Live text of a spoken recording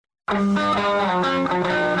This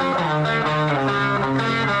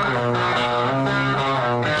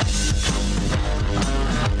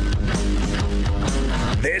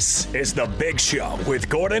is The Big Show with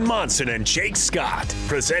Gordon Monson and Jake Scott,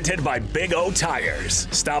 presented by Big O Tires.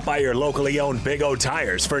 Stop by your locally owned Big O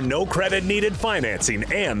Tires for no credit needed financing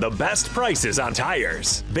and the best prices on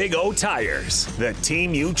tires. Big O Tires, the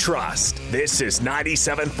team you trust. This is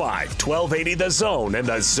 97.5, 1280 The Zone and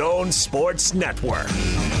The Zone Sports Network.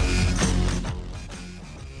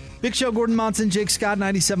 Big Show, Gordon Monson, Jake Scott,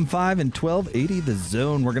 97.5 and 1280 The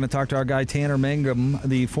Zone. We're going to talk to our guy Tanner Mangum,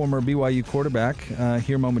 the former BYU quarterback,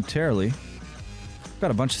 here momentarily.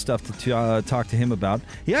 Got a bunch of stuff to talk to him about.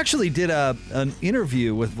 He actually did an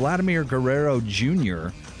interview with Vladimir Guerrero Jr.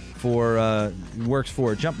 Works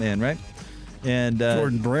for Jumpman, right? And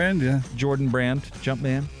Jordan Brand, yeah. Jordan Brand,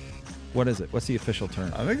 Jumpman. What is it? What's the official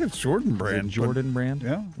term? I think it's Jordan Brand. Jordan Brand?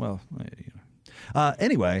 Yeah. Well,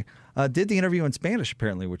 anyway, did the interview in Spanish,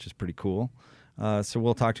 apparently, which is pretty cool. So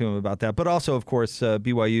we'll talk to him about that. But also, of course,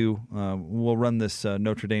 BYU will run this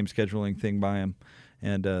Notre Dame scheduling thing by him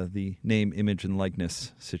and the name, image, and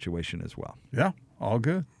likeness situation as well. Yeah, all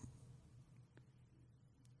good.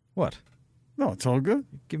 What? No, it's all good.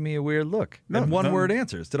 Give me a weird look. No, and one-word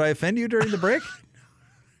answers. Did I offend you during the break?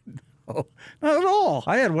 No, not at all.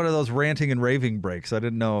 I had one of those ranting and raving breaks. I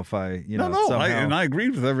didn't know if I, No, I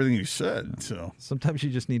agreed with everything you said. So sometimes you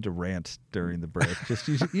just need to rant during the break.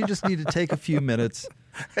 You just need to take a few minutes.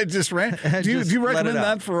 And just rant. Do you recommend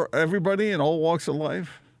that for everybody in all walks of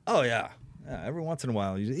life? Oh yeah. Every once in a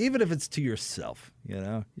while, even if it's to yourself, you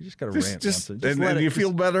just got to rant. And you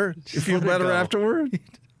feel better. You feel better afterward.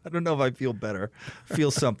 I don't know if I feel better. Feel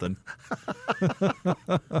something.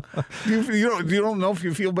 You don't know if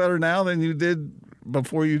you feel better now than you did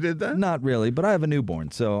before you did that? Not really, but I have a newborn,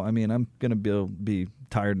 so I'm going to be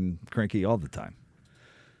tired and cranky all the time.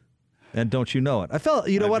 And don't you know it? I felt,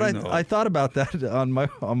 I thought about that on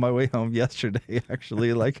my way home yesterday.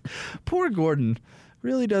 Actually, like, poor Gordon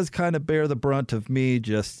really does kind of bear the brunt of me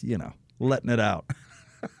just letting it out.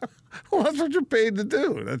 Well, that's what you're paid to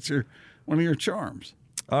do. That's one of your charms.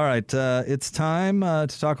 All right, it's time to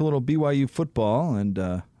talk a little BYU football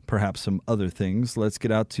and perhaps some other things. Let's get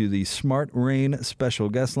out to the Smart Rain special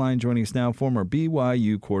guest line. Joining us now, former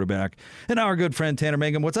BYU quarterback and our good friend Tanner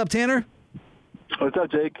Mangum. What's up, Tanner? What's up,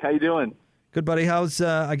 Jake? How you doing? Good, buddy. How's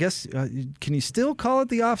can you still call it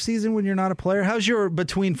the off season when you're not a player? How's your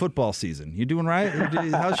between football season? You doing right?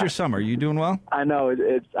 How's your summer? You doing well? I know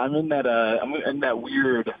I'm in that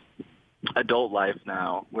weird adult life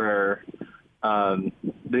now where.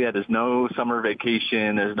 There's no summer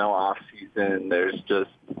vacation. There's no off season.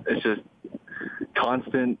 It's just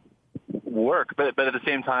constant work. But at the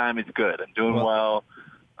same time, it's good. I'm doing well.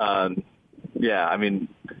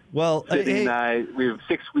 Sydney and I, we have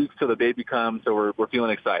 6 weeks till the baby comes, so we're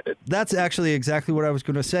feeling excited. That's actually exactly what I was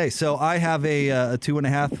going to say. So I have a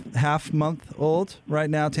 2.5 month old right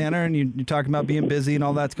now, Tanner, and you're talking about being busy and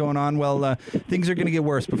all that's going on. Well, things are going to get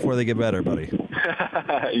worse before they get better, buddy.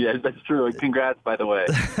 Yes, that's true. Congrats, by the way.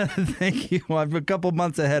 Thank you. Well, I'm a couple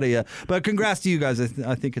months ahead of you. But congrats to you guys.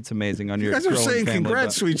 I think it's amazing on your growing family. You guys are saying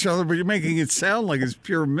congrats to each other, but you're making it sound like it's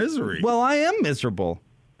pure misery. Well, I am miserable.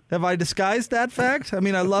 Have I disguised that fact? I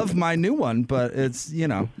mean, I love my new one, but it's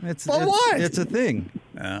a thing.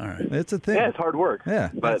 All right. It's a thing. Yeah, it's hard work.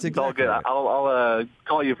 Yeah, but it's all good. Right. I'll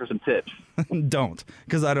call you for some tips. Don't,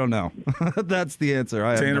 because I don't know. That's the answer.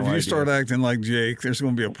 Tanner, if you start acting like Jake, there's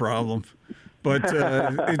going to be a problem. But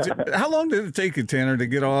how long did it take you, Tanner, to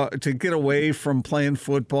get away from playing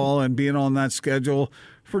football and being on that schedule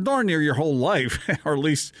for darn near your whole life, or at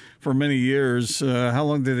least for many years? How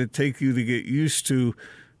long did it take you to get used to,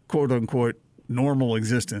 quote unquote, normal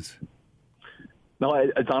existence? No,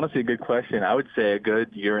 it's honestly a good question. I would say a good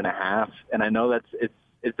year and a half, and I know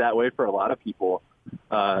it's that way for a lot of people,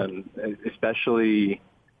 especially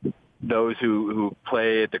those who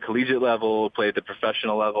play at the collegiate level, play at the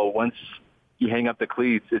professional level. Once you hang up the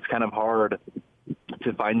cleats, it's kind of hard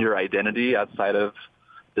to find your identity outside of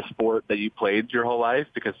the sport that you played your whole life,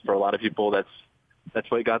 because for a lot of people, that's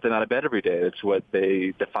what got them out of bed every day. It's what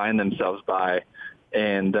they define themselves by.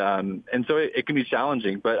 And so it can be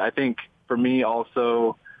challenging. But I think for me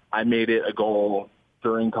also, I made it a goal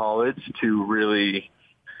during college to really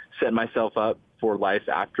set myself up for life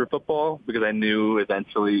after football, because I knew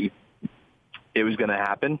eventually it was going to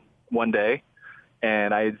happen one day.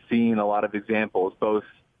 And I had seen a lot of examples, both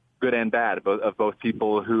good and bad, of both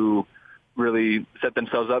people who really set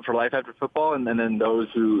themselves up for life after football, and then those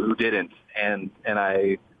who didn't. And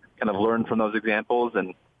I kind of learned from those examples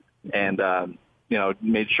and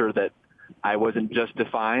made sure that I wasn't just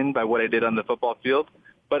defined by what I did on the football field,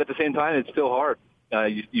 But at the same time, it's still hard.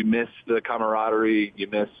 You miss the camaraderie. You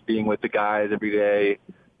miss being with the guys every day.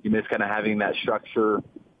 You miss kind of having that structure,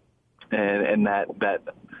 and that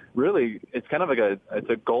really, it's kind of like it's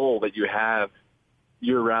a goal that you have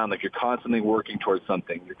year round. Like you're constantly working towards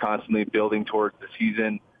something. You're constantly building towards the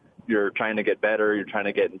season. You're trying to get better. You're trying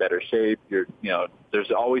to get in better shape.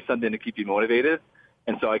 There's always something to keep you motivated.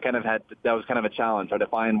 And so I kind of that was kind of a challenge, trying to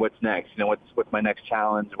find what's next. What's my next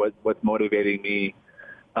challenge? What's motivating me?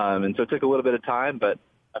 And so it took a little bit of time, but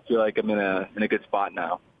I feel like I'm in a good spot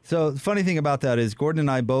now. So the funny thing about that is Gordon and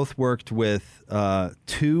I both worked with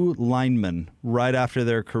two linemen right after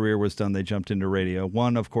their career was done. They jumped into radio.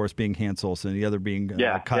 One, of course, being Hans Olsen, the other being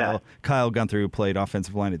Kyle Gunther, who played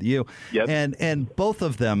offensive line at the U. Yep. And both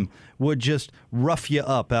of them would just rough you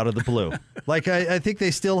up out of the blue. Like I think they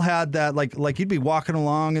still had that, like you'd be walking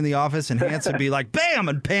along in the office and Hans would be like, bam,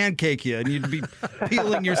 and pancake you. And you'd be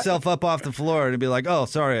peeling yourself up off the floor and it'd be like, oh,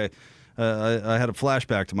 sorry, I had a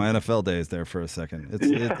flashback to my NFL days there for a second.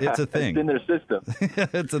 It's a thing. It's in their system.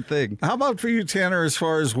 It's a thing. How about for you, Tanner, as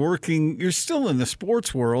far as working? You're still in the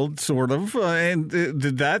sports world, sort of. And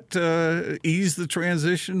did that ease the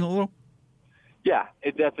transition a little? Yeah,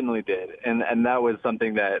 it definitely did. And that was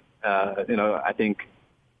something that, I think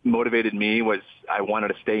motivated me was I wanted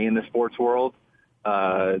to stay in the sports world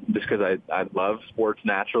just because I love sports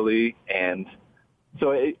naturally. And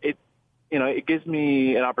so it gives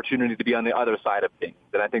me an opportunity to be on the other side of things.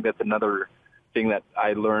 And I think that's another thing that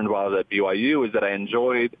I learned while I was at BYU is that I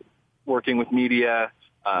enjoyed working with media.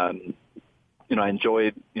 I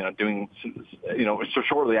enjoyed, doing, so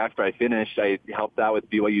shortly after I finished, I helped out with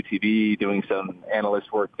BYU TV, doing some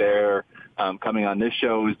analyst work there. Coming on this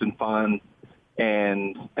show has been fun.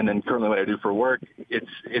 And then currently what I do for work,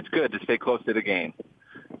 it's good to stay close to the game.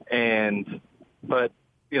 But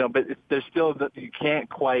there's still, you can't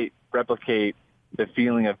quite replicate the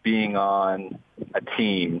feeling of being on a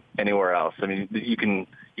team anywhere else. I mean, you can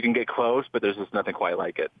get close, but there's just nothing quite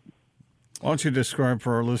like it. Why don't you describe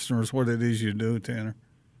for our listeners what it is you do, Tanner?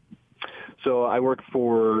 So I work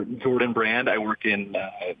for Jordan Brand. I work in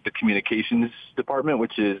the communications department,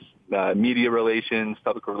 which is media relations,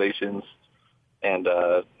 public relations, and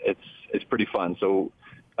it's pretty fun. So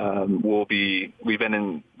we've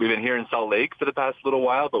been here in Salt Lake for the past little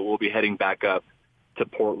while, but we'll be heading back up to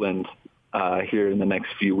Portland here in the next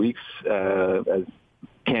few weeks as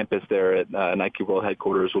campus there at Nike World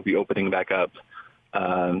Headquarters will be opening back up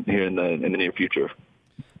here in the near future.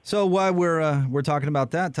 So while we're talking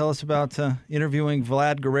about that, tell us about interviewing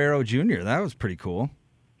Vlad Guerrero Jr. That was pretty cool.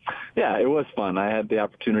 Yeah, it was fun. I had the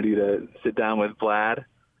opportunity to sit down with Vlad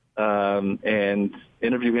and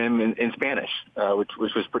interview him in Spanish, which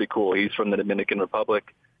was pretty cool. He's from the Dominican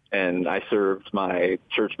Republic, and I served my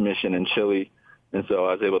church mission in Chile, and so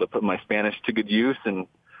I was able to put my Spanish to good use and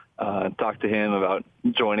talk to him about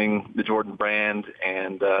joining the Jordan Brand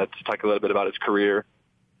and to talk a little bit about his career.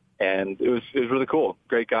 And it was really cool.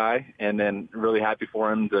 Great guy, and then really happy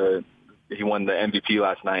for him. He won the MVP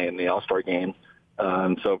last night in the All-Star game,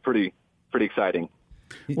 so pretty exciting.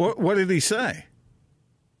 What did he say?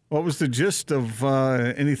 What was the gist of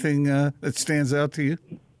anything that stands out to you?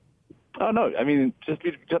 Oh no, I mean, just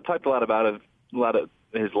talked a lot about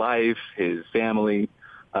his life, his family.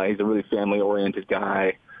 He's a really family-oriented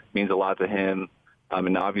guy. Means a lot to him.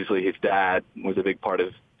 And obviously his dad was a big part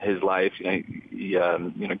of his life. He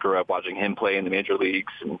grew up watching him play in the major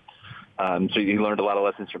leagues, and so he learned a lot of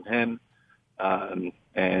lessons from him.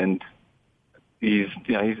 And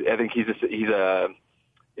I think he's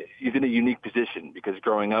in a unique position because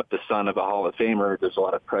growing up the son of a Hall of Famer, there's a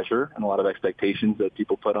lot of pressure and a lot of expectations that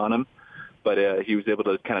people put on him. But he was able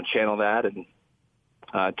to kind of channel that and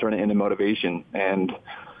turn it into motivation. And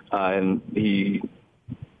he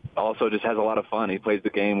also just has a lot of fun. He plays the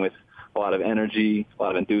game with a lot of energy, a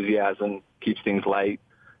lot of enthusiasm, keeps things light,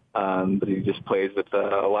 but he just plays with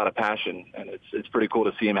a lot of passion. And it's pretty cool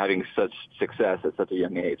to see him having such success at such a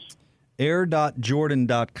young age.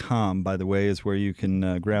 Air.jordan.com, by the way, is where you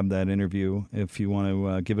can grab that interview if you want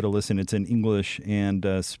to give it a listen. It's in English and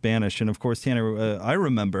Spanish. And, of course, Tanner, I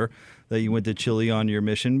remember that you went to Chile on your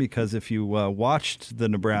mission because if you watched the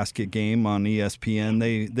Nebraska game on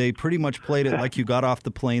ESPN, they pretty much played it like you got off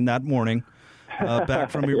the plane that morning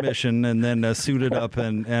back from your mission and then suited up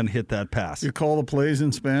and hit that pass. You call the plays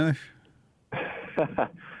in Spanish?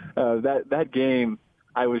 That game,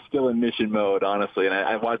 I was still in mission mode, honestly, and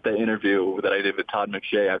I watched that interview that I did with Todd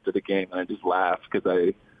McShay after the game, and I just laughed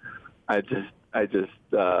because I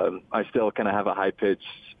still kind of have a high-pitched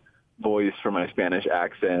voice for my Spanish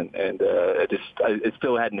accent, and it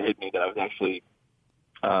still hadn't hit me that I was actually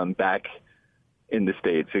back in the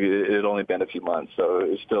States. It had only been a few months, so it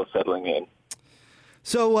was still settling in.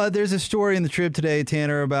 So there's a story in the Trib today,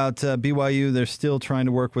 Tanner, about BYU. They're still trying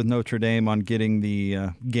to work with Notre Dame on getting the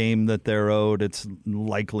game that they're owed. It's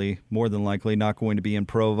more than likely, not going to be in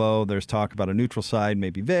Provo. There's talk about a neutral side,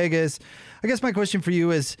 maybe Vegas. I guess my question for you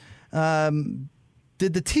is, do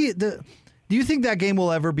you think that game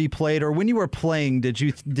will ever be played? Or when you were playing, did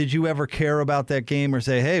you ever care about that game or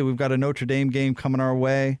say, hey, we've got a Notre Dame game coming our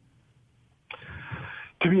way?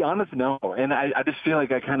 To be honest, no. And I just feel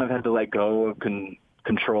like I kind of had to let go of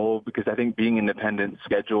control, because I think being independent,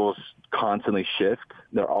 schedules constantly shift.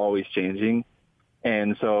 They're always changing.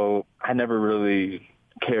 And so I never really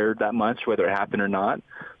cared that much whether it happened or not.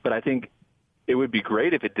 But I think it would be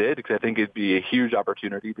great if it did, because I think it'd be a huge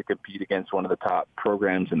opportunity to compete against one of the top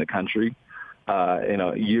programs in the country.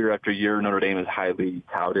 Year after year, Notre Dame is highly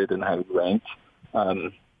touted and highly ranked.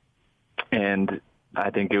 And I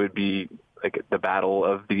think it would be like the battle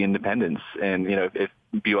of the independents. And, if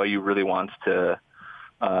BYU really wants to,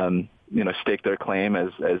 stake their claim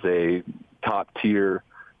as a top tier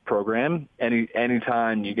program,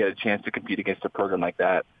 anytime you get a chance to compete against a program like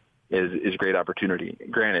that is a great opportunity.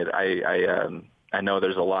 Granted, I know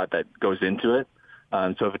there's a lot that goes into it.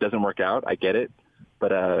 So if it doesn't work out, I get it.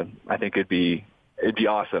 But I think it'd be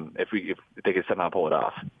awesome if they could somehow pull it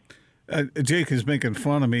off. Jake is making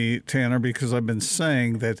fun of me, Tanner, because I've been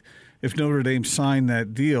saying that if Notre Dame signed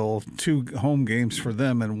that deal, 2 home games for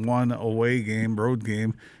them and 1 away game, road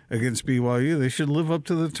game against BYU, they should live up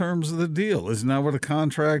to the terms of the deal. Isn't that what a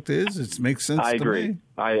contract is? It makes sense to me. I agree.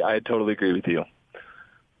 I totally agree with you.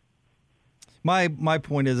 My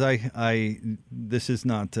point is, this is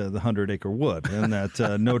not the 100-acre wood, and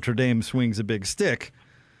that Notre Dame swings a big stick,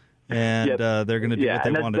 and they're going to do what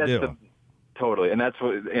they want to do. Totally, and that's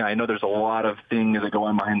what I know. There's a lot of things that go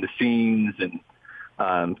on behind the scenes, and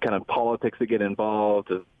kind of politics that get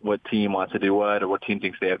involved of what team wants to do what, or what team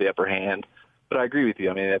thinks they have the upper hand. But I agree with you.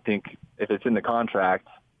 I mean, I think if it's in the contract,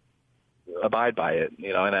 abide by it.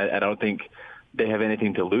 And I don't think they have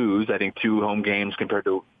anything to lose. I think 2 home games compared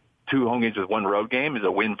to 2 home games with 1 road game is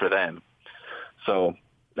a win for them. So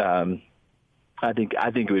I think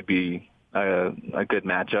it would be a good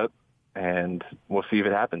matchup, and we'll see if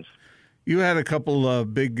it happens. You had a couple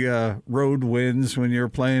of big road wins when you were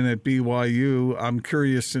playing at BYU. I'm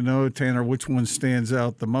curious to know, Tanner, which one stands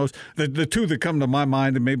out the most? The 2 that come to my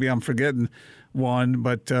mind, and maybe I'm forgetting one,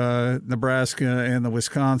 but Nebraska and the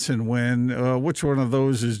Wisconsin win. Which one of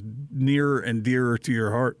those is near and dearer to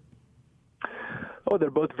your heart? Oh,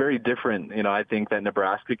 they're both very different. I think that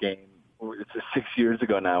Nebraska game, it's 6 years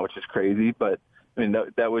ago now, which is crazy. But, I mean,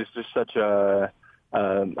 that was just such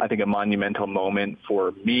I think a monumental moment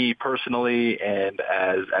for me personally and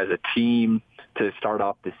as a team to start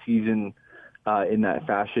off the season in that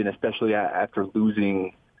fashion, especially after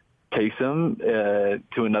losing Taysom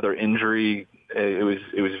to another injury. It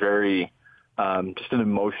was very just an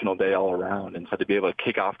emotional day all around. And so to be able to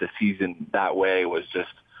kick off the season that way was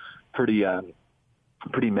just pretty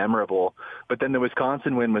memorable. But then the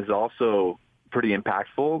Wisconsin win was also pretty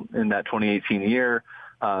impactful in that 2018 year.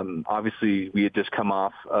 Obviously, we had just come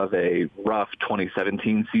off of a rough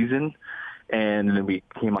 2017 season, and then we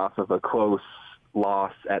came off of a close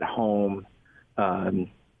loss at home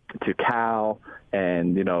to Cal,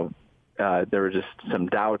 and there were just some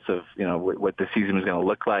doubts of what the season was going to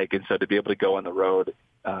look like, and so to be able to go on the road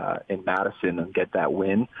in Madison and get that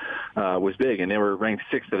win was big. And they were ranked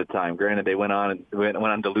 6th at the time. Granted, they went on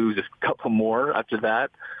to lose a couple more after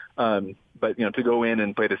that. But to go in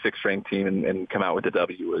and play the 6th-ranked team and come out with the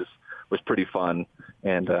W was pretty fun,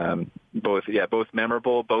 and both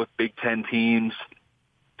memorable, both Big Ten teams.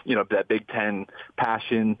 That Big Ten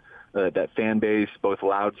passion, that fan base, both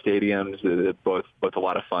loud stadiums, both a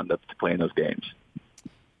lot of fun to play in those games.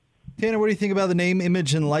 Tanner, what do you think about the name,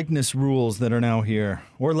 image, and likeness rules that are now here,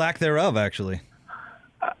 or lack thereof, actually?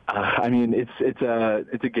 I mean, it's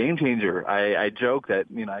a game changer. I joke that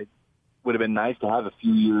I would have been nice to have a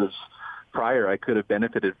few years prior. I could have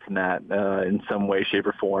benefited from that in some way, shape,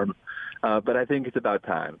 or form. But I think it's about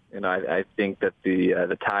time. I think that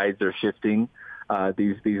the tides are shifting.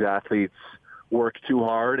 These athletes work too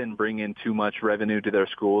hard and bring in too much revenue to their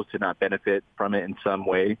schools to not benefit from it in some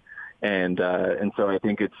way. And so I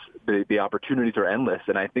think it's the opportunities are endless.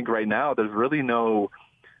 And I think right now there's really no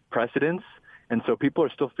precedence. And so people are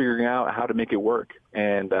still figuring out how to make it work.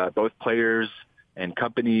 And both players and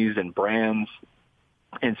companies and brands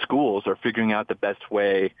and schools are figuring out the best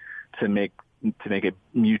way to make it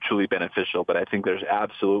mutually beneficial. But I think there's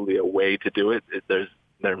absolutely a way to do it.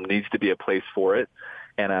 There needs to be a place for it.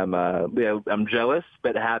 And I'm jealous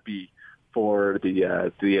but happy for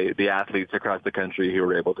the athletes across the country who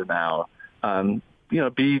are able to now,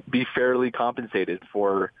 be fairly compensated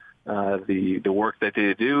for the work that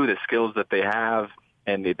they do, the skills that they have,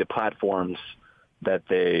 and the platforms that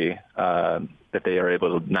they are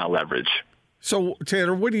able to now leverage. So,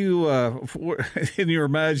 Tanner, what do you, in your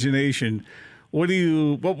imagination, what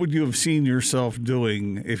would you have seen yourself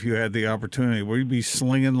doing if you had the opportunity? Would you be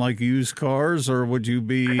slinging like used cars, or would you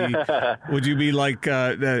be like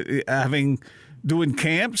doing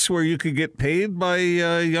camps where you could get paid by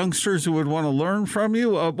youngsters who would want to learn from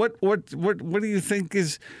you? What do you think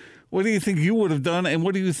is? What do you think you would have done, and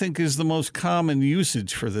what do you think is the most common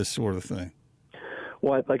usage for this sort of thing?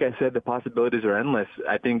 Well, like I said, the possibilities are endless.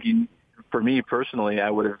 I think for me personally, I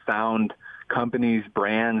would have found companies,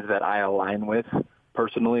 brands that I align with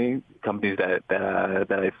personally, companies that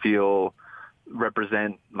I feel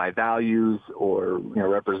represent my values or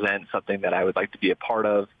represent something that I would like to be a part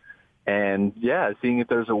of. And seeing if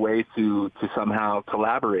there's a way to somehow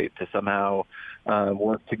collaborate, to somehow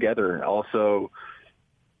work together. Also,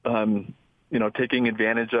 taking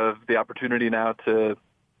advantage of the opportunity now to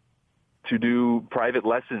do private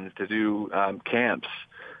lessons, to do camps,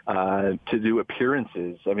 to do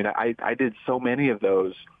appearances. I mean, I did so many of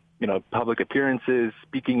those, public appearances,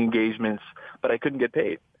 speaking engagements, but I couldn't get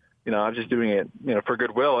paid. I was just doing it, for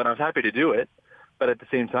goodwill, and I was happy to do it. But at the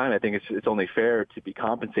same time, I think it's only fair to be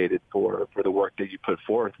compensated for the work that you put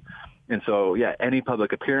forth. And so, any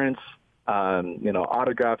public appearance,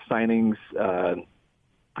 autograph signings,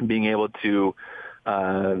 being able to,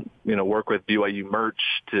 work with BYU merch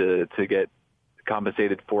to get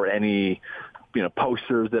compensated for any,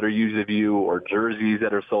 posters that are used of you or jerseys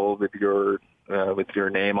that are sold with your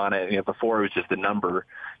name on it. Before it was just a number,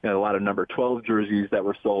 a lot of number 12 jerseys that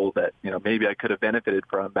were sold that, maybe I could have benefited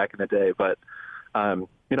from back in the day. But,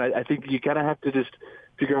 I think you kind of have to just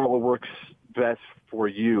figure out what works best for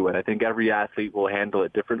you. And I think every athlete will handle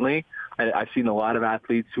it differently. I've seen a lot of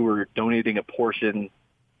athletes who are donating a portion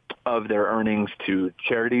of their earnings to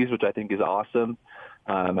charities, which I think is awesome.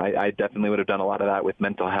 I definitely would have done a lot of that with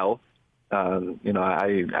mental health.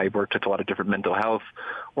 I worked with a lot of different mental health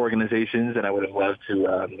organizations, and I would have loved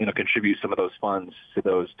to, contribute some of those funds to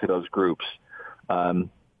those groups.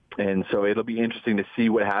 And so it'll be interesting to see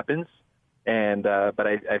what happens. And but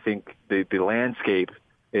I think the landscape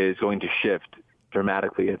is going to shift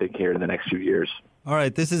dramatically, I think, here in the next few years. All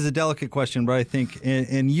right, this is a delicate question, but I think,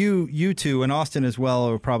 and you two, and Austin as well,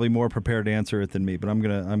 are probably more prepared to answer it than me. But I'm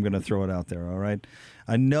gonna throw it out there. All right,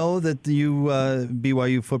 I know that you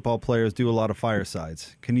BYU football players do a lot of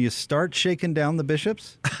firesides. Can you start shaking down the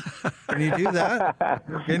bishops? Can you do that?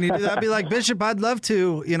 Can you do that? Be like, Bishop, I'd love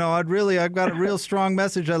to. I've got a real strong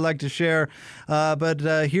message I'd like to share. But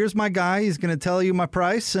here's my guy. He's going to tell you my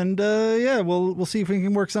price, and we'll see if we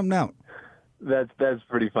can work something out. That's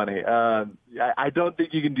pretty funny. I don't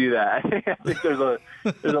think you can do that. I think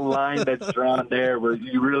there's a line that's drawn there where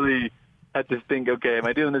you really have to think, okay, am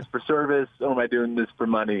I doing this for service or am I doing this for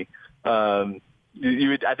money? I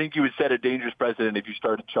think you would set a dangerous precedent if you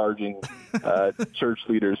started charging church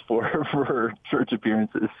leaders for church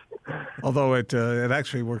appearances. Although it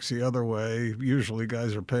actually works the other way. Usually,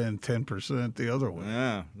 guys are paying 10% the other way.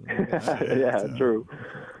 Yeah, yeah, true.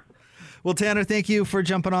 Well, Tanner, thank you for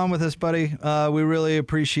jumping on with us, buddy. We really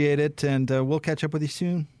appreciate it, and we'll catch up with you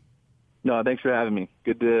soon. No, thanks for having me.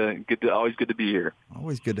 Always good to be here.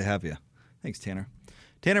 Always good to have you. Thanks, Tanner.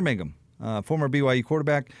 Tanner Mangum, former BYU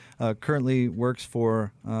quarterback, currently works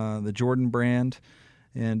for the Jordan brand,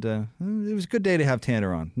 and it was a good day to have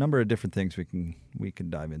Tanner on. Number of different things we can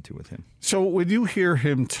dive into with him. So, when you hear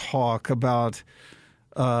him talk about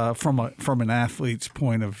from an athlete's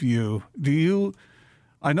point of view,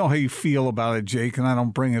 I know how you feel about it, Jake, and I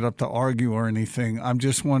don't bring it up to argue or anything. I'm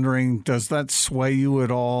just wondering, does that sway you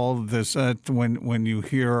at all? Does that, when you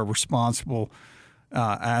hear a responsible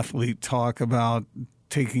athlete talk about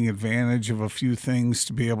taking advantage of a few things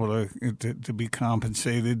to be able to be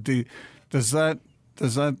compensated, does that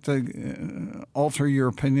alter your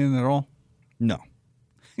opinion at all? No.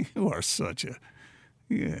 You are such a...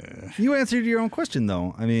 Yeah. You answered your own question,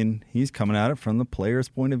 though. I mean, he's coming at it from the player's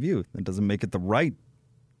point of view. That doesn't make it the right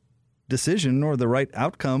decision or the right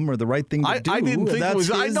outcome or the right thing to do. I didn't think it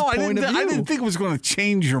was. I didn't think it was going to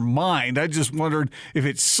change your mind. I just wondered if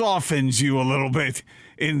it softens you a little bit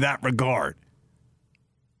in that regard.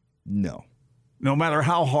 No. No matter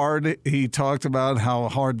how hard he talked about how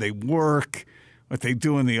hard they work, what they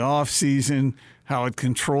do in the off season, how it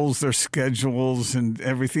controls their schedules and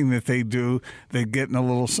everything that they do, they're getting a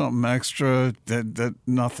little something extra. That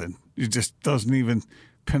nothing. It just doesn't even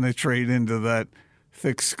penetrate into that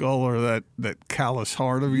thick skull or that callous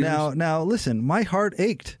heart of yours? Now, listen, my heart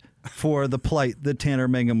ached for the plight that Tanner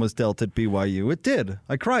Mangum was dealt at BYU. It did.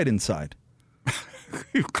 I cried inside.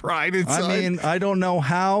 You cried inside? I mean, I don't know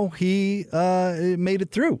how he made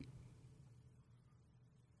it through.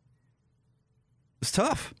 It's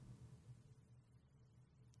tough.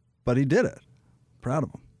 But he did it. Proud of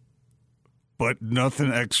him. But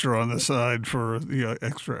nothing extra on the side for the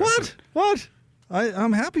extra effort. What?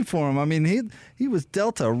 I'm happy for him. I mean, he was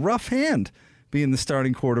dealt a rough hand being the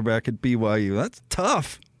starting quarterback at BYU. That's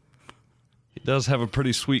tough. He does have a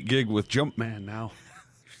pretty sweet gig with Jumpman now.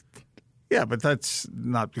 Yeah, but that's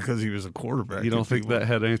not because he was a quarterback. You don't think that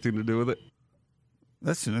had anything to do with it?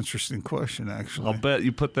 That's an interesting question, actually. I'll bet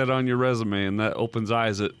you put that on your resume and that opens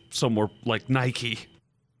eyes at somewhere like Nike.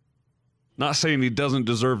 Not saying he doesn't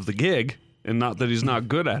deserve the gig and not that he's not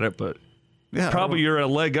good at it, but probably you're a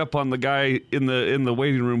leg up on the guy in the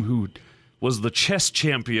waiting room who was the chess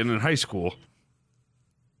champion in high school.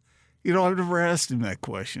 You know, I've never asked him that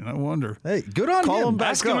question. I wonder. Hey, good on him.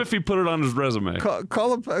 Ask him if he put it on his resume.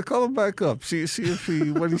 Call him back up. See if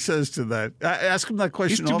he what he says to that. Ask him that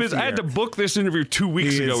question. He's too busy. I had to book this interview 2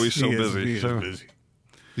 weeks ago. He's so busy. He is busy.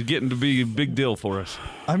 He's getting to be a big deal for us.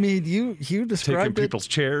 I mean, you described taking people's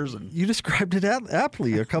chairs and you described it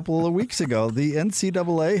aptly a couple of weeks ago. The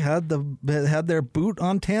NCAA had their boot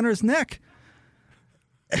on Tanner's neck,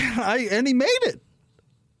 and he made it.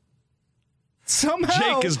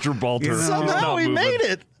 Somehow, Jake is Gibraltar. Somehow he made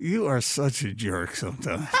it. You are such a jerk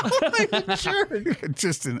sometimes. I'm a jerk.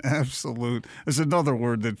 Just an absolute. There's another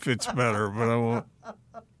word that fits better, but I won't.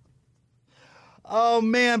 Oh,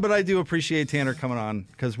 man, but I do appreciate Tanner coming on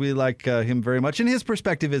because we like him very much, and his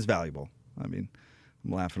perspective is valuable. I mean,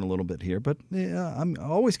 I'm laughing a little bit here, but yeah, I'm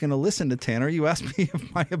always going to listen to Tanner. You asked me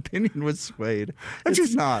if my opinion was swayed.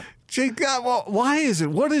 It's not. Jake, why is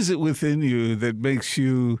it? What is it within you that makes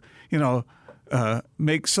you,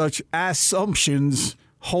 make such assumptions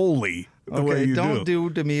holy the way you do? Don't do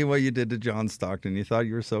to me what you did to John Stockton. You thought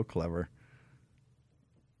you were so clever.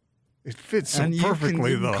 It fits so and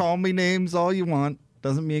perfectly, you can though. Call me names all you want.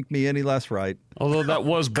 Doesn't make me any less right. Although that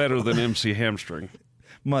was better than MC Hamstring.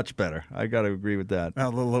 Much better. I got to agree with that. A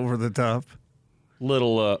little over the top.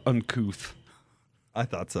 Little uncouth. I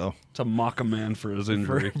thought so. To mock a man for his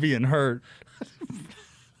injury. For being hurt.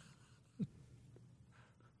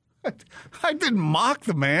 I didn't mock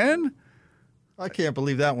the man. I can't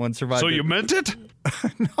believe that one survived. So you meant it?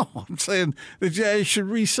 No, I'm saying the Jazz should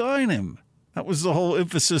re-sign him. That was the whole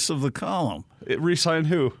emphasis of the column. Re-sign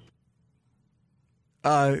who?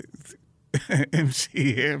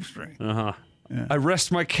 MC Hamstring. Uh-huh. Yeah. I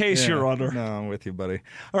rest my case, Your Honor. No, I'm with you, buddy.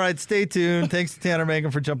 All right, stay tuned. Thanks to Tanner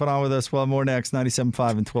Mangum for jumping on with us. We'll have more next. 97.5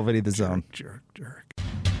 and 1280 The Zone. Jerk.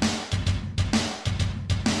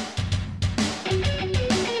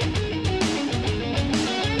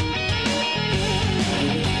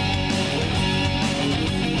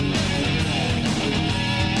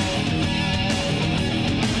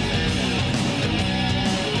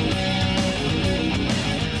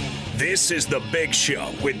 This is The Big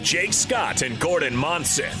Show with Jake Scott and Gordon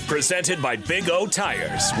Monson, presented by Big O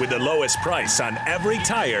Tires, with the lowest price on every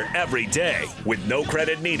tire every day, with no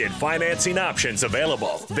credit needed financing options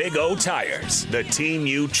available. Big O Tires, the team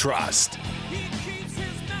you trust.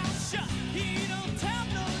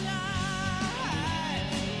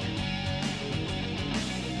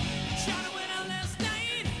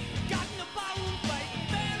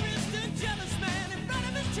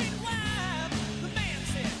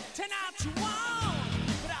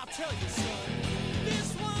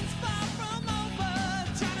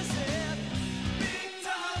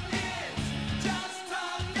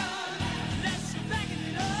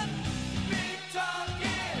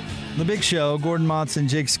 The Big Show, Gordon Monson,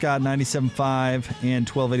 Jake Scott, 97.5 and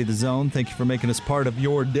 1280 The Zone. Thank you for making us part of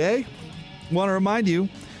your day. Want to remind you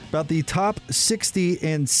about the Top 60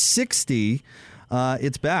 and 60.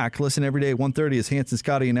 It's back. Listen every day at 1:30 as Hanson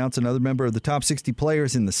Scotty announce another member of the top 60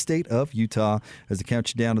 players in the state of Utah as they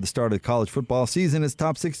count you down to the start of the college football season. It's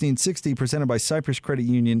Top 60 and 60 presented by Cypress Credit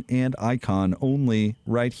Union and Icon, only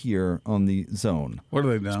right here on the Zone. What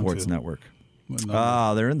are they down Sports to? Network.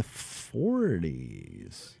 They're in the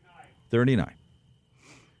 40s. 39.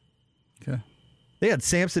 Okay. They had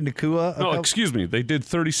Samson Nakua. No, excuse me. They did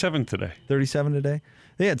 37 today. 37 today?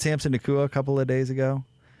 They had Samson Nakua a couple of days ago,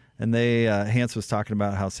 and Hans was talking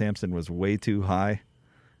about how Samson was way too high.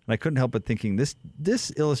 And I couldn't help but thinking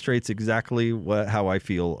this illustrates exactly how I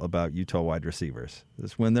feel about Utah wide receivers.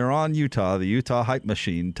 This, when they're on Utah, the Utah hype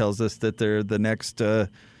machine tells us that they're the next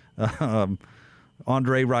Andre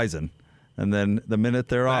Rison. And then the minute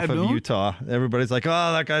they're off of Utah, everybody's like,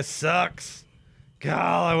 oh, that guy sucks.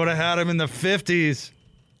 God, I would have had him in the 50s.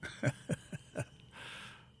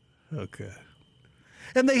 Okay.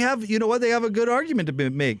 And they have, you know what? They have a good argument to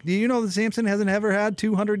make. Do you know that Sampson hasn't ever had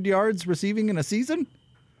 200 yards receiving in a season?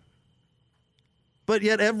 But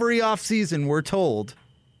yet every offseason we're told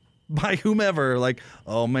by whomever, like,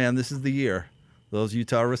 oh, man, this is the year. Those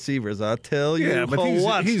Utah receivers, I tell you. Yeah,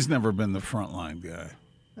 but he's never been the frontline guy.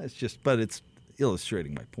 But it's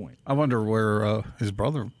illustrating my point. I wonder where his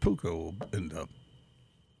brother Puka will end up.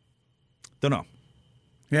 Don't know.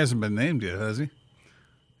 He hasn't been named yet, has he?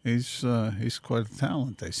 He's quite a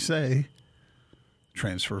talent, they say.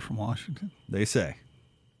 Transfer from Washington. They say.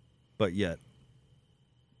 But yet,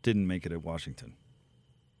 didn't make it at Washington.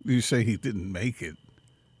 You say he didn't make it.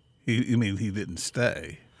 You mean he didn't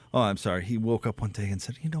stay? Oh, I'm sorry. He woke up one day and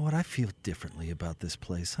said, you know what? I feel differently about this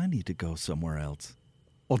place. I need to go somewhere else.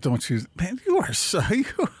 Well, don't you? Man, you are,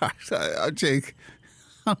 Jake,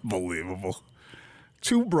 unbelievable.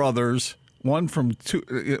 Two brothers,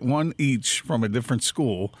 one each from a different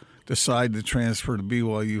school, decide to transfer to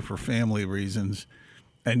BYU for family reasons,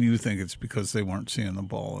 and you think it's because they weren't seeing the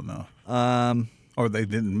ball enough, or they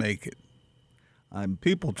didn't make it.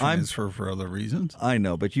 People transfer for other reasons. I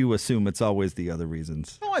know, but you assume it's always the other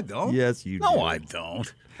reasons. No, I don't. Yes, you do. No, I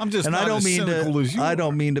don't. I'm just and not I don't as mean cynical as you I are.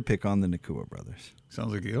 don't mean to pick on the Nakua brothers.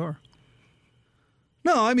 Sounds like you are.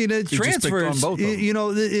 No, I mean transfers. Both of them. You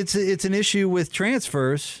know, it's an issue with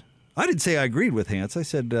transfers. I didn't say I agreed with Hans. I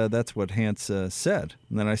said that's what Hans said.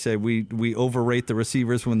 And then I said we overrate the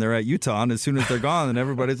receivers when they're at Utah, and as soon as they're gone, then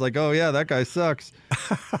everybody's like, oh, yeah, that guy sucks.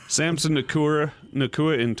 Samson Nakua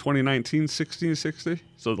in 2019, 1660.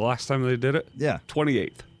 So the last time they did it? Yeah.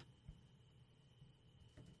 28th.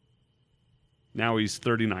 Now he's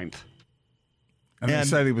 39th. And they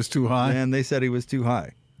said he was too high? And they said he was too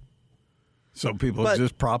high. So people are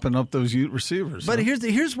just propping up those Ute receivers. But huh?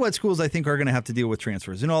 here's what schools I think are going to have to deal with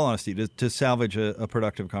transfers. In all honesty, to salvage a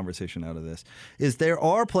productive conversation out of this, is there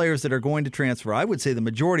are players that are going to transfer. I would say the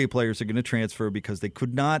majority of players are going to transfer because they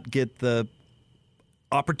could not get the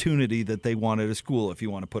opportunity that they wanted at school, if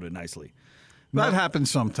you want to put it nicely. That happens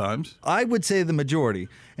sometimes. I would say the majority.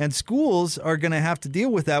 And schools are going to have to deal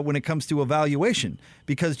with that when it comes to evaluation.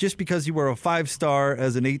 Because just because you were a 5-star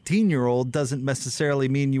as an 18-year-old doesn't necessarily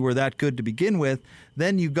mean you were that good to begin with.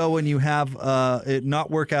 Then you go and you have it not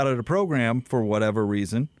work out at a program for whatever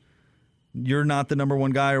reason. You're not the number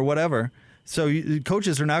one guy or whatever. So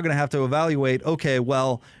coaches are now going to have to evaluate, okay,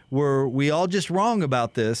 well, were we all just wrong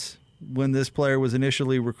about this when this player was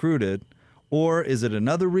initially recruited? Or is it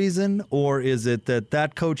another reason? Or is it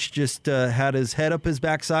that coach just had his head up his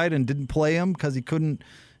backside and didn't play him because he couldn't,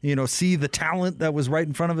 see the talent that was right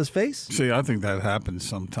in front of his face? See, I think that happens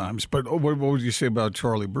sometimes. But what would you say about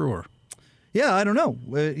Charlie Brewer? Yeah, I don't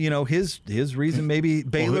know. His reason maybe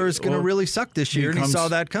Baylor is going to really suck this year, and he saw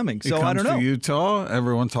that coming. So I don't know. To Utah,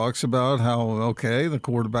 everyone talks about how, the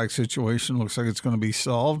quarterback situation looks like it's going to be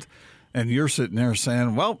solved. And you're sitting there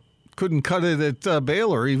saying, well, couldn't cut it at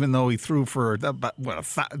Baylor, even though he threw for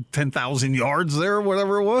 10,000 yards there, or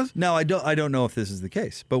whatever it was. No, I don't know if this is the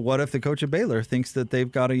case. But what if the coach of Baylor thinks that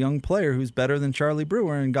they've got a young player who's better than Charlie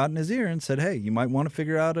Brewer and got in his ear and said, "Hey, you might want to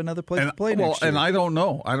figure out another place to play next year." And I don't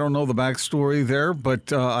know. I don't know the backstory there,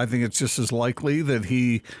 but I think it's just as likely that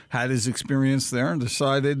he had his experience there and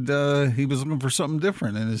decided he was looking for something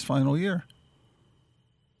different in his final year.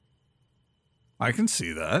 I can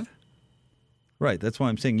see that. Right, that's why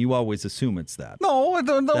I'm saying you always assume it's that. No, I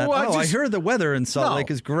don't know. I heard the weather in Salt Lake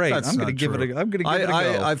is great. I'm going to give it a go.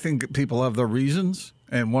 I think people have their reasons,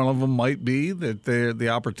 and one of them might be that the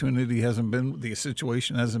opportunity hasn't been, the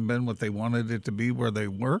situation hasn't been what they wanted it to be where they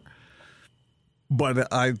were.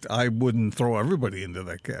 But I wouldn't throw everybody into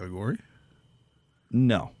that category.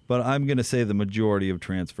 No, but I'm going to say the majority of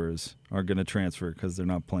transfers are going to transfer because they're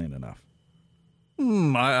not playing enough.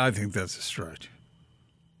 I think that's a stretch.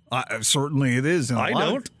 Certainly it is. In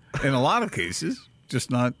a lot of cases,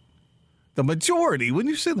 just not the majority. When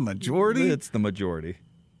you say the majority? It's the majority.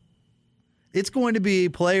 It's going to be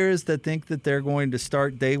players that think that they're going to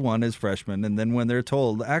start day one as freshmen, and then when they're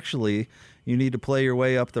told, actually, you need to play your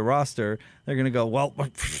way up the roster, they're going to go, well,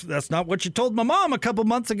 that's not what you told my mom a couple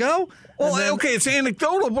months ago. Well, okay, it's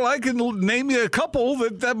anecdotal, but I can name you a couple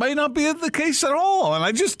that may not be the case at all, and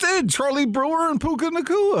I just did. Charlie Brewer and Puka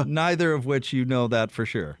Nakua. Neither of which you know that for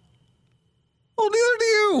sure. Well, neither do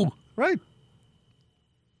you. Right.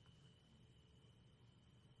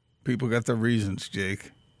 People got their reasons,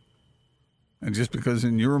 Jake. And just because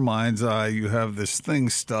in your mind's eye you have this thing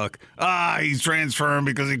stuck, he's transferring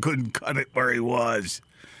because he couldn't cut it where he was.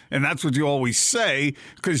 And that's what you always say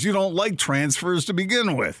because you don't like transfers to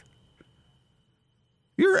begin with.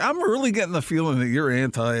 I'm really getting the feeling that you're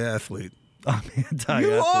anti-athlete. I'm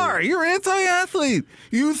anti-athlete. You are. You're anti-athlete.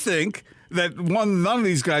 You think that none of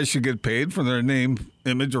these guys should get paid for their name,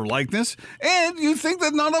 image, or likeness, and you think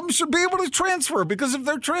that none of them should be able to transfer because if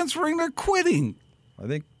they're transferring, they're quitting. I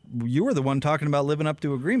think you were the one talking about living up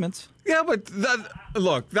to agreements. Yeah, but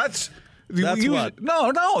that's what?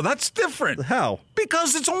 No, that's different. How?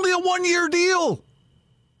 Because it's only a 1-year deal.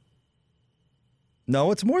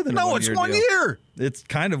 No, it's more than a 1 year No, it's deal. 1 year. It's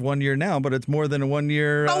kind of 1 year now, but it's more than a 1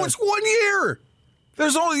 year. No, it's 1 year.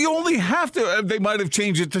 You only have to. They might have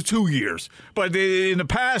changed it to 2 years, but in the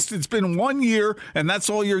past it's been 1 year, and that's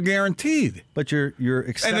all you're guaranteed. But you're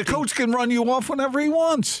accepting. And the coach can run you off whenever he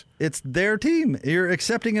wants. It's their team. You're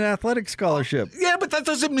accepting an athletic scholarship. Yeah, but that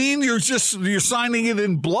doesn't mean you're signing it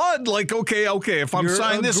in blood. Like, okay, if I'm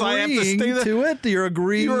signing this, I have to stay there. To it. You're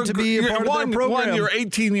agreeing to be a part of their program. One, you're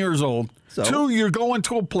 18 years old. So? 2, you're going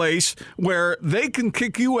to a place where they can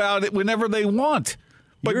kick you out whenever they want.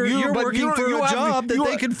 But you're working for a job that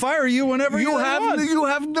they can fire you whenever you want. You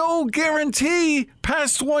have no guarantee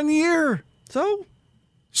past 1 year. So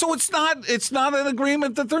it's not an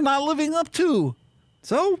agreement that they're not living up to.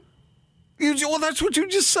 So that's what you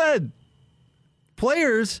just said.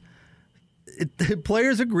 Players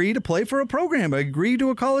agree to play for a program, agree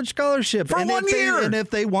to a college scholarship. For 1 year. And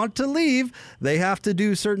if they want to leave, they have to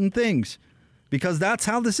do certain things. Because that's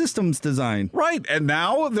how the system's designed. Right. And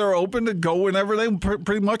now they're open to go whenever they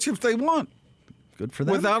pretty much if they want. Good for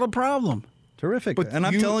them. Without a problem. Terrific. But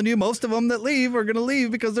I'm telling you, most of them that leave are going to leave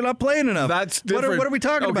because they're not playing enough. That's different. What are we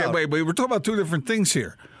talking about? Wait. We're talking about two different things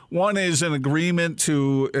here. One is an agreement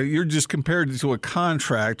to, you're just compared it to a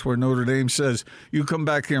contract where Notre Dame says, you come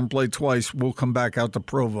back here and play twice, we'll come back out to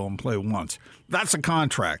Provo and play once. That's a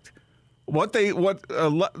contract.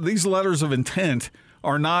 These letters of intent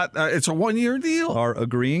are not, it's a 1 year deal. Are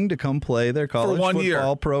agreeing to come play their college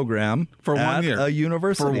football program for 1 year. A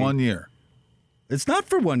university. For 1 year. It's not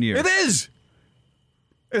for 1 year. It is.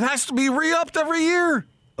 It has to be re-upped every year.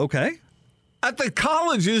 Okay. At the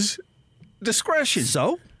college's discretion.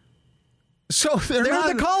 So they're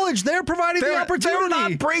not the college. They're providing the opportunity. They're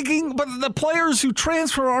not breaking, but the players who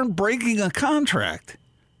transfer aren't breaking a contract.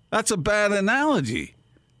 That's a bad analogy.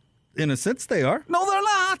 In a sense, they are. No, they're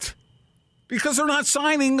not. Because they're not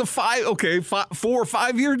signing a 4 or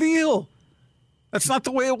 5 year deal. That's not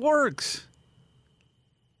the way it works.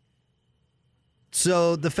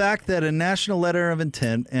 So the fact that a national letter of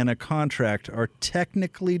intent and a contract are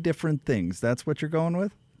technically different things, that's what you're going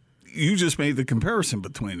with? You just made the comparison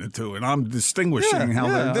between the two, and I'm distinguishing how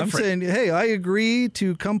they're different. I'm saying, hey, I agree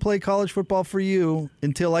to come play college football for you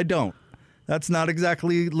until I don't. That's not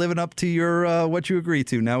exactly living up to your what you agree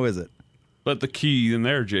to, now is it? But the key in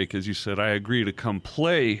there, Jake, is you said, I agree to come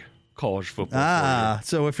play college football for you.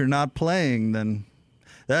 So if you're not playing, then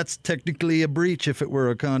that's technically a breach if it were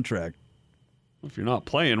a contract. If you're not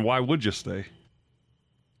playing, why would you stay?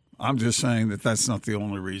 I'm just saying that that's not the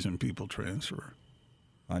only reason people transfer.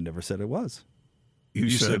 I never said it was. You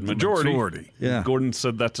said majority. Yeah. Gordon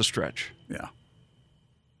said that's a stretch. Yeah.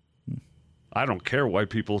 I don't care why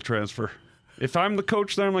people transfer. If I'm the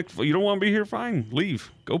coach, then I'm like, well, you don't want to be here? Fine.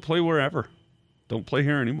 Leave. Go play wherever. Don't play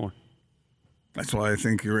here anymore. That's why I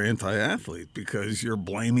think you're anti-athlete, because you're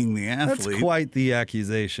blaming the athlete. That's quite the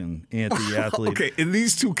accusation, anti-athlete. Okay, in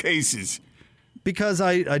these two cases. Because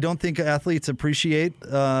I don't think athletes appreciate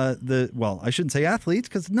I shouldn't say athletes,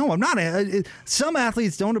 because no, I'm not. Some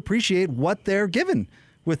athletes don't appreciate what they're given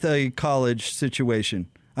with a college situation.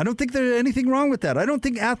 I don't think there's anything wrong with that. I don't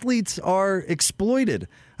think athletes are exploited.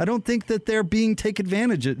 I don't think that they're being taken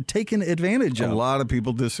advantage of. A lot of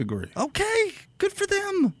people disagree. Okay, good for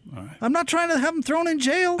them. All right. I'm not trying to have them thrown in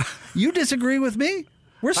jail. You disagree with me?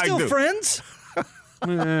 We're still friends.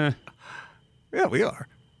 Yeah, we are.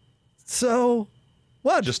 So,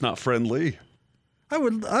 what? Just not friendly. I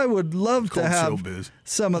would love to have showbiz.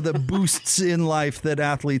 Some of the boosts in life that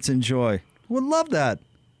athletes enjoy. Would love that.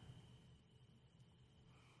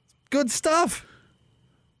 Good stuff.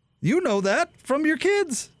 You know that from your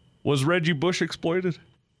kids. Was Reggie Bush exploited?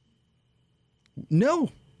 No.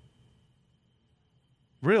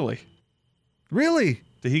 Really? Really?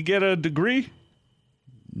 Did he get a degree?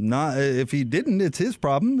 Not if he didn't, it's his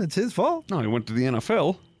problem. It's his fault. No, he went to the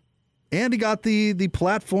NFL. And he got the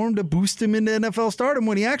platform to boost him into NFL stardom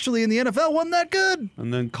when he actually in the NFL wasn't that good.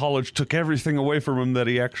 And then college took everything away from him that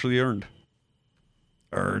he actually earned.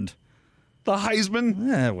 The Heisman?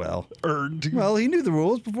 Yeah, well. Earned. Well, he knew the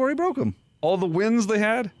rules before he broke them. All the wins they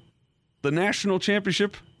had? The national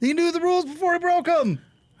championship? He knew the rules before he broke them.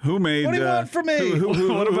 Who made? What do you want from me?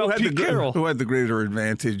 What about Pete Carroll? Who had the greater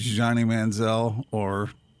advantage, Johnny Manziel or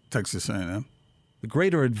Texas A&M? The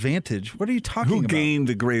greater advantage? What are you talking about? Who gained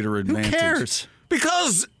the greater advantage? Who cares?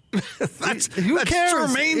 Because that's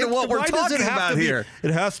germane to what we're talking about here.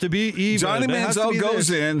 It has to be even. Johnny Manziel goes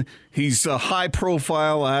in. He's a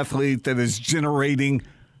high-profile athlete that is generating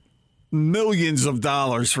millions of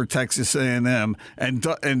dollars for Texas A&M, and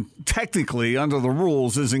technically, under the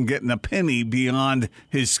rules, isn't getting a penny beyond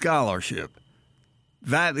his scholarship.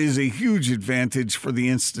 That is a huge advantage for the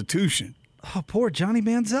institution. Oh, poor Johnny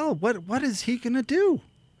Manziel. What is he going to do?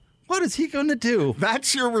 What is he going to do?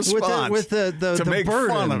 That's your response. With the to make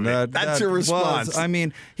burden fun of it. That's your response. I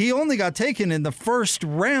mean, he only got taken in the first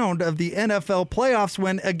round of the NFL playoffs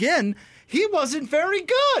when, again, he wasn't very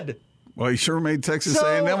good. Well, he sure made Texas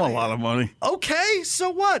A&M a lot of money. Okay, so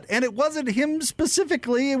what? And it wasn't him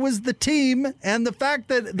specifically. It was the team and the fact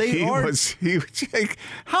that they Jake,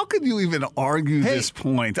 how can you even argue this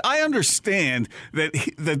point? I understand that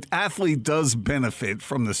the athlete does benefit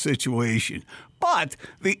from the situation. But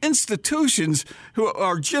the institutions who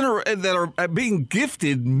are that are being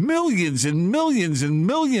gifted millions and millions and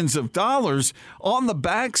millions of dollars on the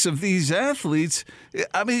backs of these athletes,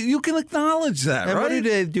 I mean, you can acknowledge that, and right? What do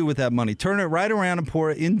they do with that money? Turn it right around and pour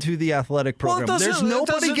it into the athletic program. There's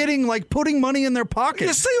nobody getting putting money in their pocket.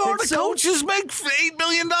 Yes, they are. The coaches make $8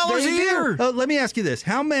 million a year. Let me ask you this: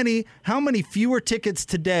 how many fewer tickets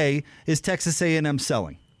today is Texas A&M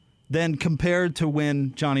selling than compared to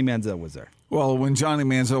when Johnny Manziel was there? Well, when Johnny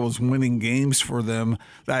Manziel was winning games for them,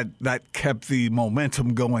 that kept the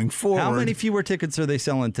momentum going forward. How many fewer tickets are they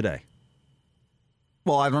selling today?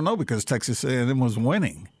 Well, I don't know, because Texas A&M was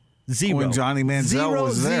winning. Zero. When Johnny Manziel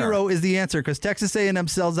was there. Zero is the answer, because Texas A&M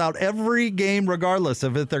sells out every game regardless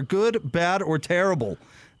of if they're good, bad, or terrible.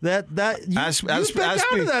 Ask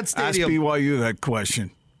BYU that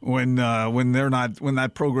question when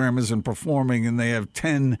that program isn't performing and they have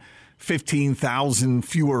 15,000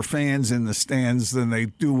 fewer fans in the stands than they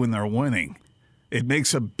do when they're winning. It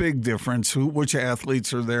makes a big difference which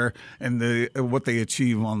athletes are there and what they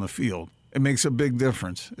achieve on the field. It makes a big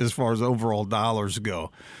difference as far as overall dollars go.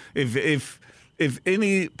 If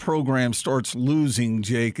any program starts losing,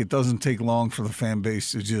 Jake, it doesn't take long for the fan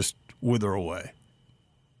base to just wither away.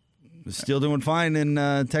 Still doing fine in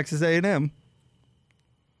Texas A&M.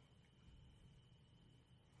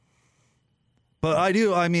 But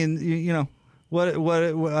I mean, what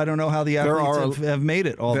I don't know how the athletes have made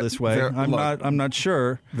it all this way. I'm not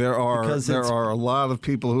sure. There are a lot of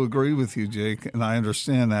people who agree with you, Jake, and I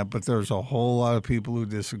understand that, but there's a whole lot of people who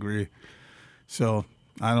disagree. So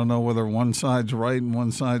I don't know whether one side's right and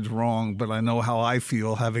one side's wrong, but I know how I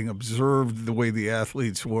feel having observed the way the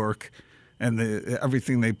athletes work and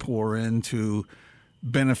everything they pour in to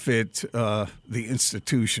benefit the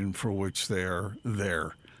institution for which they're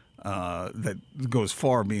there. That goes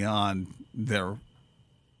far beyond the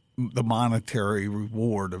monetary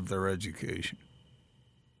reward of their education.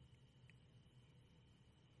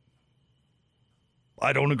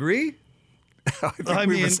 I don't agree. I mean,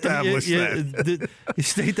 we've established that. You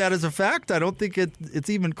state that as a fact. I don't think it's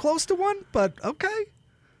even close to one, but okay.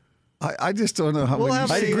 I just don't know how.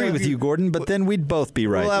 I'd agree with you, Gordon, but then we'd both be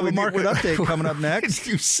right. We'll have a market update coming up next.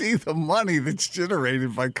 You see the money that's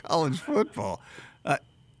generated by college football.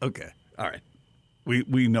 Okay. All right.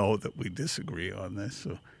 We know that we disagree on this.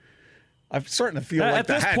 So I'm starting to feel like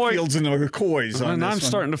the Hatfields and the McCoys on this. I'm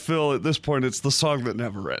starting to feel at this point it's the song that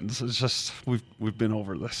never ends. It's just we've been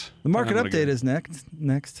over this. The market update is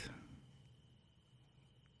next.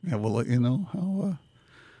 Yeah, we'll let you know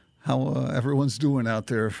how everyone's doing out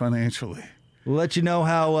there financially. We'll let you know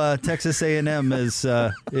how Texas A&M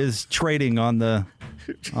is trading on the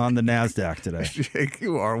NASDAQ today. Jake,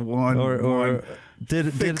 you are one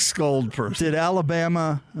thick-skulled person. Did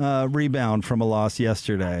Alabama rebound from a loss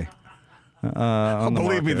yesterday?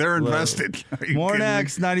 Believe me, they're invested. More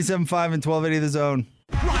next, 97.5 and 1280 The Zone.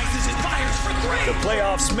 Rises and fires for three. The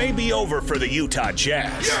playoffs may be over for the Utah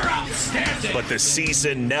Jazz. You're outstanding. But the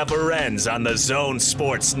season never ends on the Zone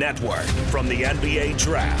Sports Network. From the NBA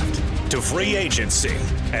Draft to free agency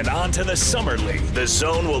and on to the Summer League, the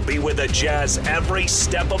Zone will be with the Jazz every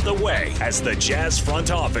step of the way as the Jazz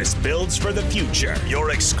front office builds for the future.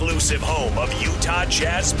 Your exclusive home of Utah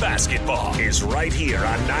Jazz basketball is right here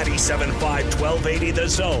on 97.5 1280 The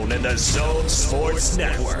Zone and the Zone Sports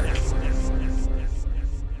Network.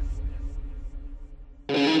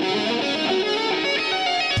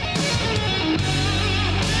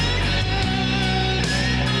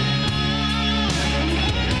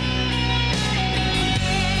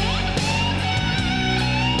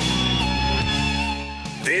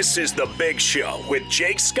 This This is The Big Show with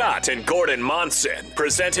Jake Scott and Gordon Monson,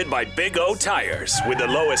 presented by Big O Tires, with the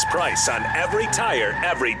lowest price on every tire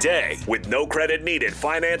every day, with no credit needed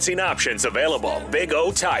financing options available. Big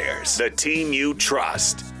O Tires, the team you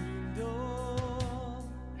trust.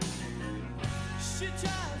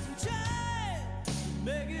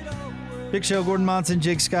 Big Show, Gordon Monson,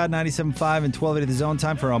 Jake Scott, 97.5 and 1280 The Zone.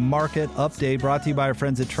 Time for a market update brought to you by our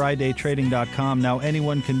friends at TryDayTrading.com. Now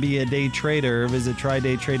anyone can be a day trader. Visit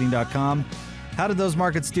TryDayTrading.com. How did those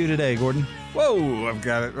markets do today, Gordon? Whoa, I've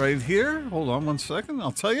got it right here. Hold on one second.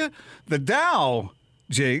 I'll tell you. The Dow,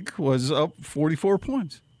 Jake, was up 44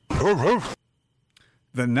 points. The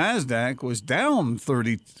NASDAQ was down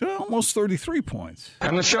almost 33 points.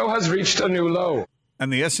 And the show has reached a new low.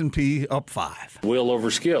 And the S&P up 5. Will over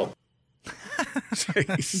skill.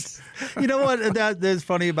 You know what that's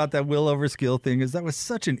funny about that will over skill thing is that was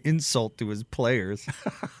such an insult to his players.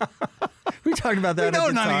 We talked about that. We know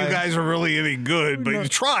none of you guys are really any good, but you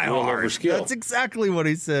try hard. That's exactly what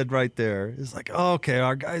he said right there. It's like, okay,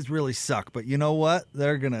 our guys really suck, but you know what?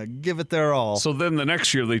 They're gonna give it their all. So then the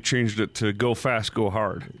next year they changed it to go fast, go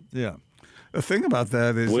hard. Yeah. The thing about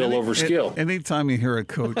that is will over skill. Anytime you hear a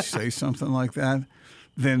coach say something like that,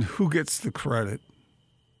 then who gets the credit?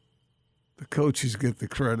 The coaches get the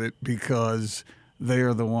credit because they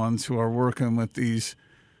are the ones who are working with these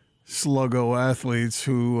sluggo athletes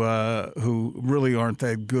who really aren't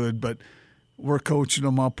that good, but we're coaching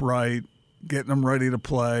them up right, getting them ready to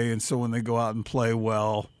play, and so when they go out and play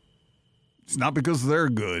well, it's not because they're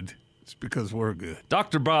good, it's because we're good.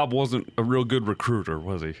 Dr. Bob wasn't a real good recruiter,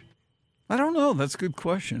 was he? I don't know. That's a good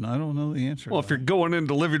question. I don't know the answer. Well, if you're going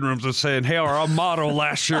into living rooms and saying, hey, our motto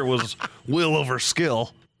last year was will over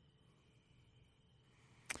skill.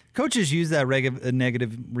 Coaches use that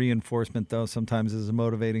negative reinforcement, though, sometimes as a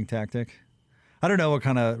motivating tactic. I don't know what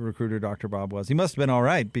kind of recruiter Dr. Bob was. He must have been all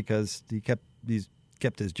right because he's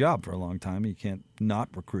kept his job for a long time. You can't not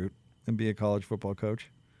recruit and be a college football coach.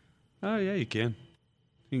 Oh, yeah, you can.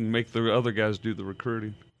 You can make the other guys do the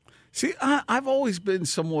recruiting. See, I've always been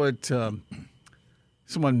somewhat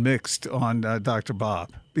mixed on Dr.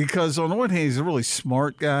 Bob because on the one hand, he's a really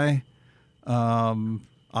smart guy.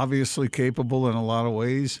 Obviously capable in a lot of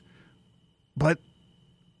ways, but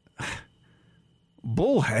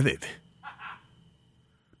bullheaded.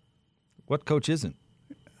 What coach isn't?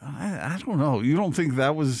 I don't know. You don't think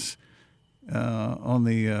that was on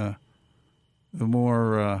the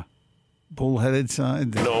more bullheaded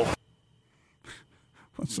side? No.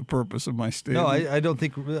 What's the purpose of my statement? No, I don't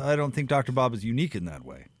think Dr. Bob is unique in that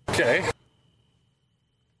way. Okay.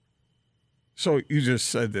 So you just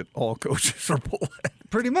said that all coaches are bullheaded.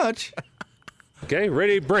 Pretty much. Okay,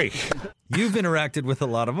 ready, break. You've interacted with a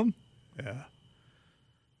lot of them. Yeah,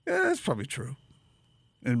 that's probably true.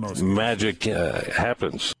 In most magic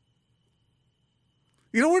happens.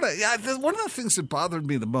 You know what? One of the things that bothered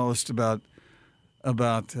me the most about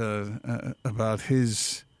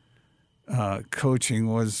his coaching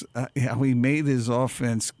was how he made his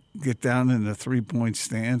offense get down in the 3-point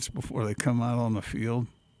stance before they come out on the field.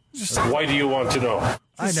 Why do you want to know?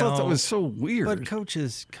 I thought that was so weird. But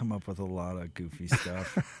coaches come up with a lot of goofy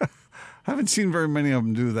stuff. I haven't seen very many of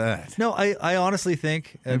them do that. No, I honestly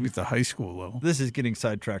think... Maybe at the high school level. This is getting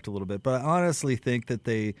sidetracked a little bit, but I honestly think that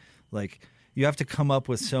you have to come up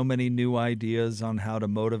with so many new ideas on how to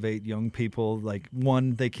motivate young people. Like,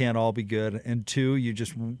 one, they can't all be good, and two,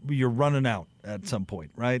 you're running out at some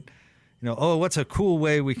point, right? You know, what's a cool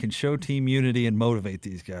way we can show team unity and motivate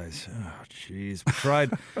these guys? Oh, jeez. We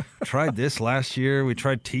tried this last year. We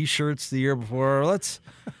tried T-shirts the year before.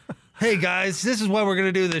 Hey, guys, this is what we're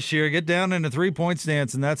going to do this year. Get down in a 3-point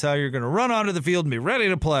stance, and that's how you're going to run onto the field and be ready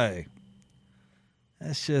to play.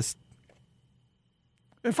 That's just...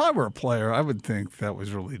 If I were a player, I would think that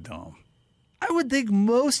was really dumb. I would think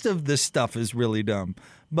most of this stuff is really dumb.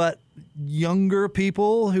 But younger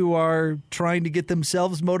people who are trying to get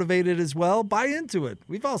themselves motivated as well buy into it.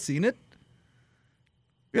 We've all seen it.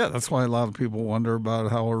 Yeah, that's why a lot of people wonder about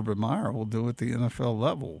how Urban Meyer will do at the NFL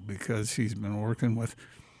level because he's been working with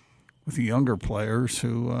younger players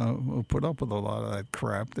who put up with a lot of that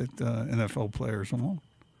crap that NFL players won't.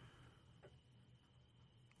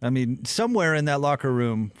 I mean, somewhere in that locker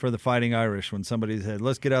room for the Fighting Irish, when somebody said,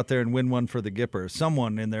 let's get out there and win one for the Gipper,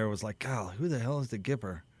 someone in there was like, God, who the hell is the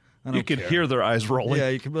Gipper? You could hear their eyes rolling. Yeah,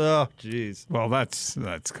 you could. Oh, jeez. Well, that's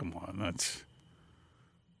come on.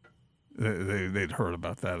 They'd heard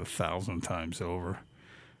about that 1,000 times over.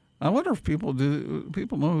 I wonder if people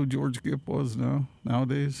know who George Gipp was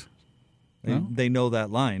nowadays. They know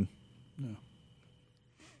that line. No.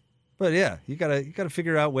 But yeah, you gotta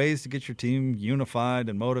figure out ways to get your team unified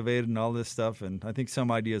and motivated and all this stuff. And I think some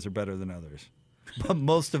ideas are better than others, but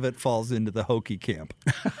most of it falls into the hokey camp.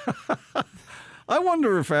 I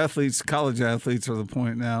wonder if college athletes, are the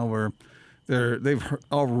point now where they've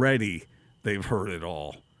heard it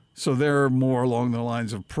all. So they're more along the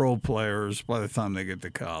lines of pro players by the time they get to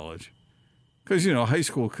college. Because, high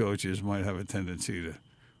school coaches might have a tendency to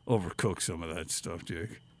overcook some of that stuff,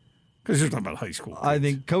 Jake. Because you're talking about high school kids. I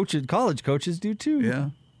think college coaches do too. Yeah,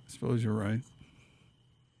 I suppose you're right.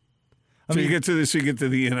 You get to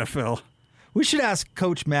the NFL. We should ask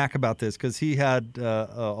Coach Mack about this because he had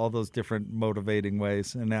all those different motivating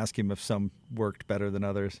ways, and ask him if some worked better than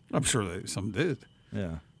others. I'm sure some did.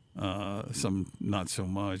 Yeah. Some not so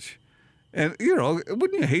much. And,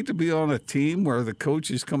 wouldn't you hate to be on a team where the coach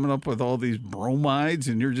is coming up with all these bromides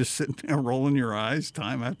and you're just sitting there rolling your eyes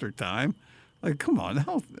time after time? Like, come on,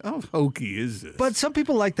 how hokey is this? But some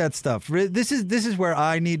people like that stuff. This is where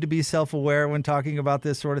I need to be self-aware when talking about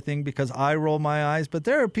this sort of thing because I roll my eyes. But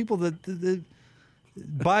there are people that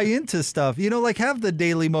buy into stuff, like have the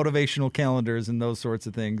daily motivational calendars and those sorts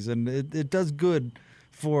of things. And it does good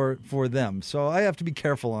for them. So I have to be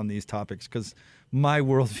careful on these topics because my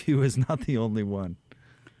worldview is not the only one.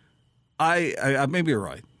 I maybe you're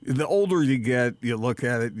right. The older you get, you look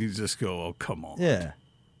at it and you just go, oh, come on. Yeah.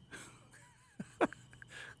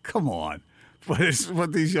 Come on. But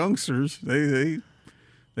these youngsters, they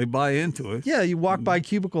buy into it. Yeah, you walk by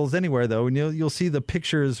cubicles anywhere, though, and you'll see the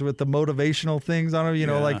pictures with the motivational things on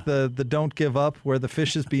them, like the don't give up, where the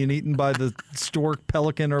fish is being eaten by the stork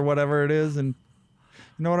pelican or whatever it is. And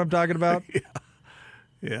you know what I'm talking about?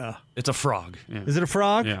 Yeah. It's a frog. Yeah. Is it a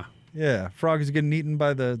frog? Yeah. Yeah, frog is getting eaten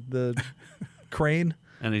by the crane.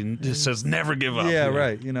 And he just says, never give up. Yeah,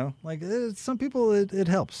 right. Some people, it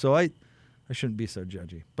helps. So I shouldn't be so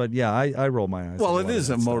judgy. But yeah, I roll my eyes. Well, it is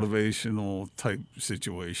a motivational type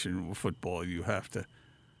situation with football. You have to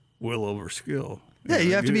will over skill. Yeah,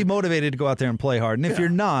 you have to be motivated to go out there and play hard. And if you're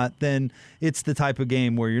not, then it's the type of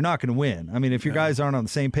game where you're not going to win. I mean, if your guys aren't on the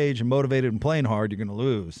same page and motivated and playing hard, you're going to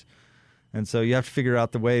lose. And so you have to figure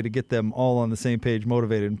out the way to get them all on the same page,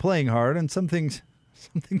 motivated and playing hard. And some things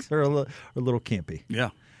are a little campy. Yeah.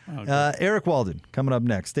 Eric Walden coming up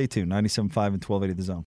next. Stay tuned. 97.5 and 1280 The Zone.